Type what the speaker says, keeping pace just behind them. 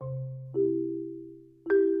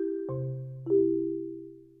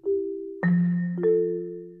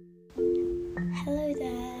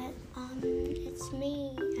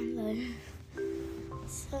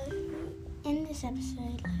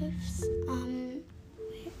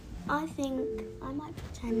I think I might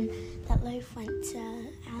pretend that Loaf went to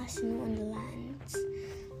Alice in Wonderland's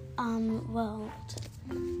world.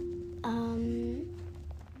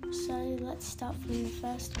 So let's start from the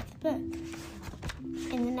first of the book.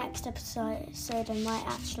 In the next episode, I might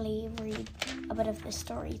actually read a bit of the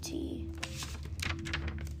story to you.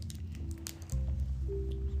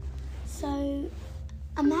 So,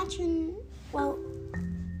 imagine,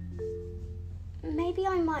 maybe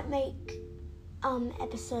I might make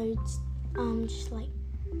episodes just like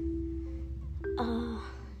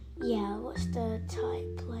what's the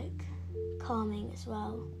type, like calming as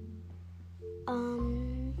well.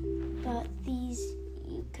 But these,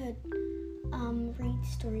 you could read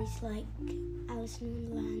stories like Alice in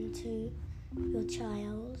Wonderland to your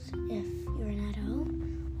child if you're an adult,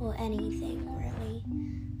 or anything really,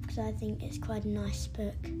 because I think it's quite a nice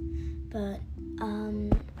book. But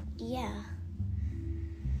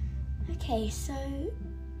okay, so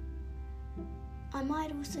I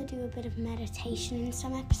might also do a bit of meditation in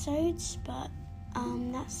some episodes, but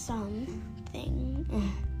that's something.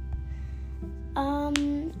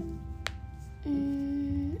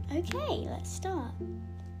 Okay, let's start.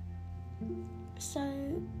 So,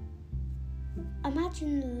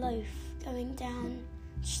 imagine Loaf going down,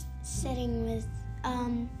 sitting with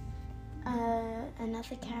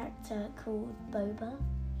another character called Boba.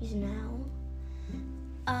 He's an owl.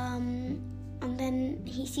 And then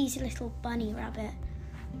he sees a little bunny rabbit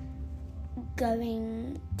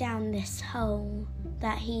going down this hole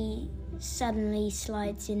that he suddenly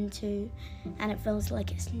slides into, and it feels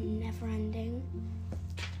like it's never ending,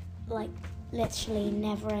 like literally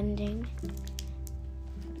never ending.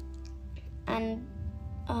 And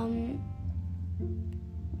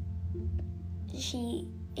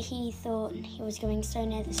he thought he was going so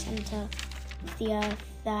near the center of the earth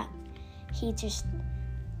that he just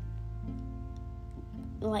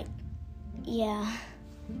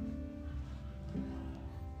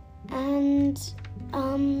and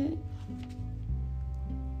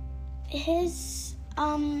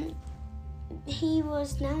he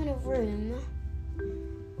was now in a room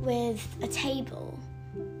with a table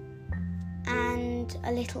and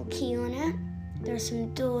a little key on it. There are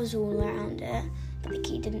some doors all around it, but the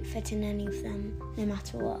key didn't fit in any of them, no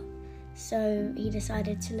matter what. So he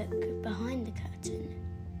decided to look behind the curtain.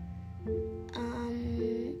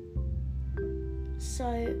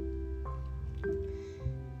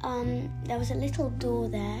 There was a little door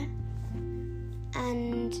there,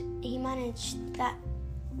 and he managed that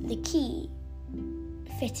the key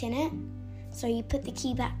fit in it. So he put the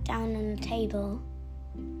key back down on the table,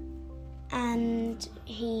 and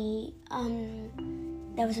he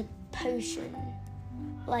there was a potion,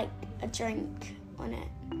 like a drink on it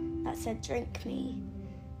that said "drink me."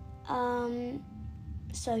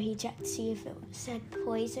 So he checked to see if it said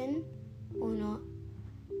poison or not,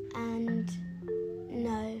 and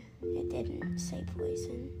no, it didn't say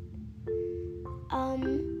poison.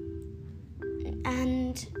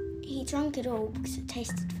 And he drank it all because it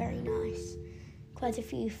tasted very nice. Quite a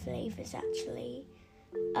few flavours actually.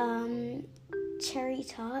 Cherry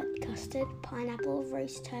tart, custard, pineapple,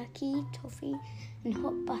 roast turkey, toffee, and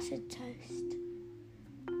hot buttered toast.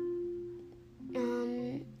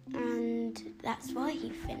 And that's why he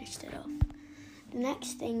finished it off. The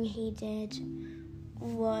next thing he did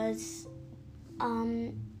was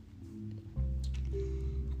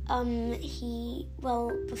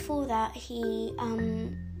before that he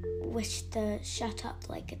wished to shut up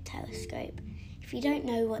like a telescope. If you don't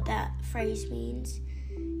know what that phrase means,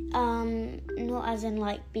 not as in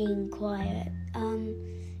like being quiet,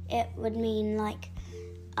 it would mean like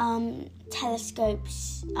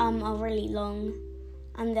telescopes are really long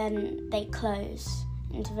and then they close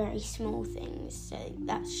into very small things, so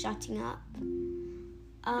that's shutting up.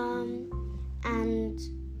 And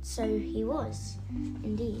so he was,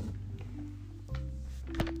 indeed.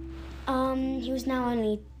 He was now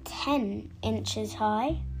only 10 inches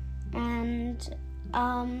high, and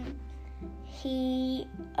he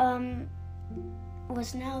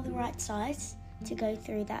was now the right size to go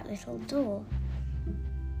through that little door.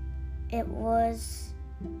 It was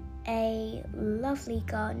a lovely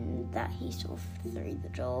garden that he saw through the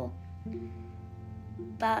door,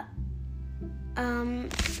 but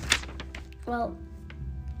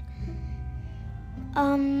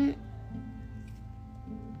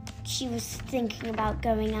she was thinking about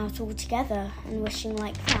going out altogether and wishing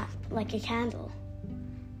like that, like a candle.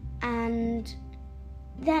 And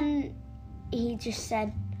then he just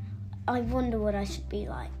said, I wonder what I should be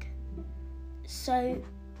like. So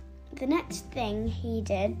the next thing he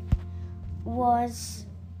did was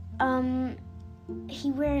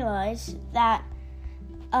he realised that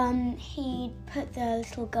he put the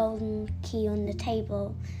little golden key on the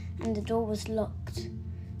table and the door was locked.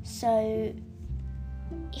 So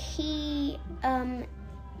he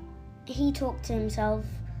talked to himself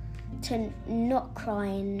to not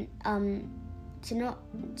cry and to not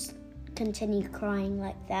continue crying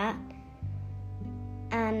like that,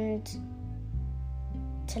 and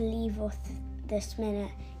to leave off this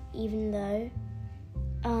minute, even though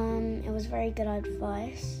it was very good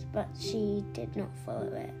advice, but she did not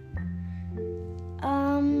follow it.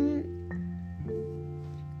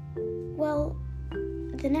 Well,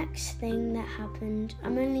 the next thing that happened,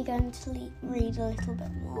 I'm only going to read a little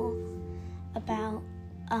bit more about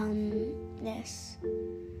this.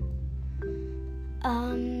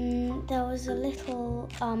 There was a little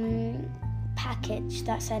package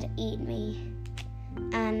that said "Eat me,"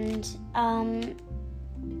 and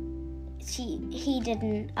he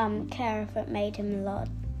didn't care if it made him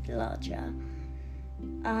larger.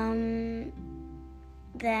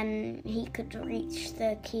 Then he could reach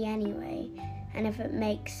the key anyway, and if it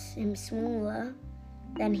makes him smaller,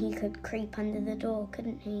 then he could creep under the door,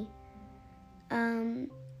 couldn't he?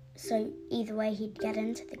 So either way, he'd get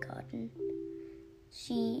into the garden.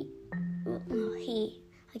 He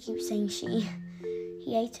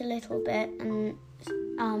ate a little bit and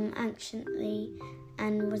anxiously,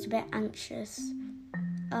 and was a bit anxious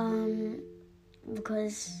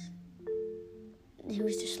because he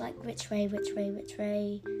was just like, which way?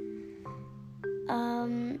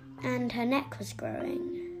 And her neck was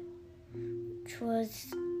growing, which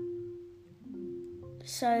was...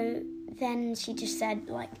 So then she just said,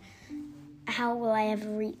 like, how will I ever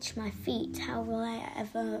reach my feet?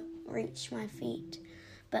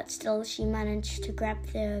 But still, she managed to grab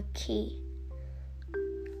the key.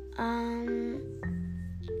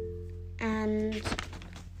 And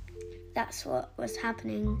that's what was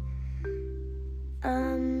happening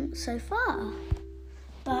so far.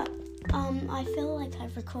 But I feel like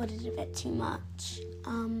I've recorded a bit too much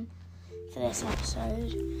for this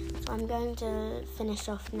episode, so I'm going to finish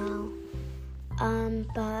off now.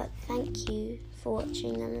 But thank you for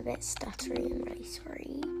watching. I'm a bit stuttery, I'm really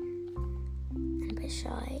sorry, and a bit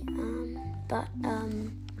shy.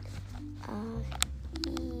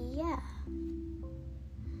 Yeah.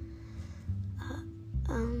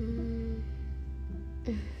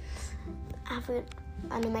 Have an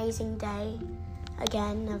amazing day.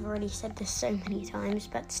 Again, I've already said this so many times,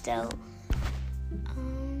 but still.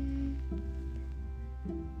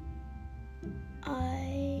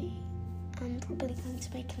 I am probably going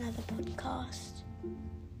to make another podcast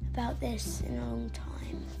about this in a long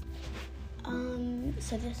time.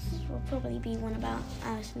 So this will probably be one about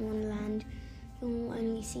Alice in Wonderland. You'll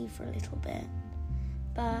only see for a little bit.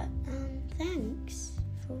 But thanks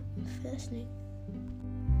for listening.